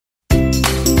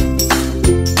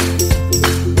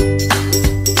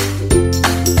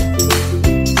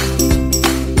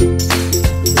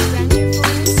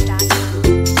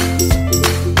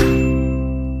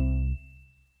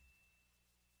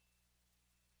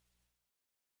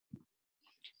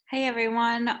Hey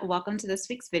everyone, welcome to this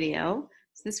week's video.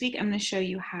 So this week I'm going to show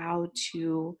you how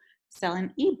to sell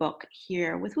an ebook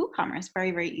here with WooCommerce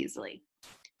very easily.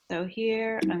 So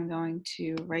here I'm going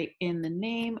to write in the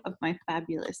name of my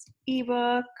fabulous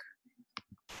ebook.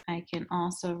 I can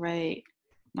also write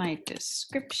my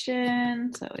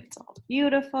description so it's all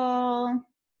beautiful.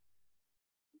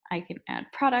 I can add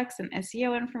products and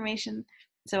SEO information.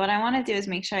 So what I want to do is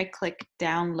make sure I click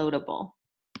downloadable.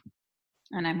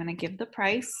 And I'm going to give the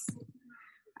price.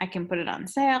 I can put it on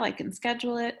sale, I can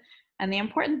schedule it. And the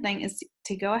important thing is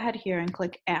to go ahead here and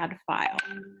click add file.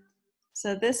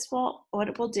 So what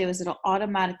it will do is it'll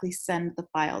automatically send the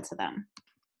file to them.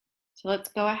 So let's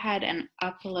go ahead and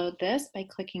upload this by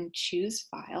clicking choose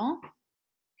file.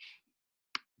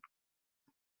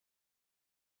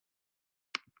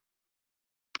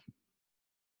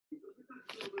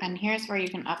 And here's where you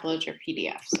can upload your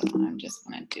PDF. So I'm just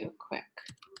going to do a quick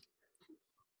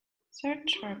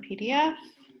search for a PDF.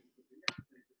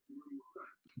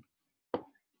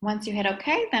 Once you hit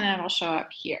OK, then it'll show up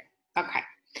here. Okay,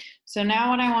 so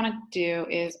now what I want to do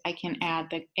is I can add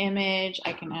the image,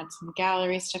 I can add some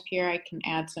gallery stuff here, I can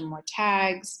add some more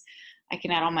tags, I can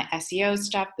add all my SEO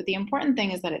stuff, but the important thing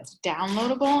is that it's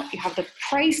downloadable. You have the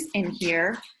price in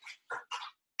here.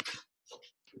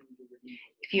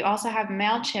 If you also have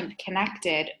MailChimp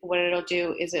connected, what it'll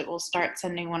do is it will start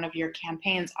sending one of your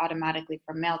campaigns automatically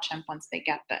from MailChimp once they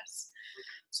get this.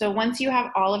 So once you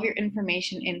have all of your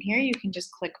information in here, you can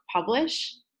just click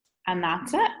publish, and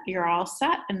that's it. You're all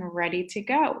set and ready to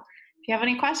go. If you have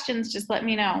any questions, just let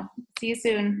me know. See you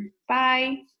soon.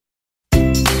 Bye.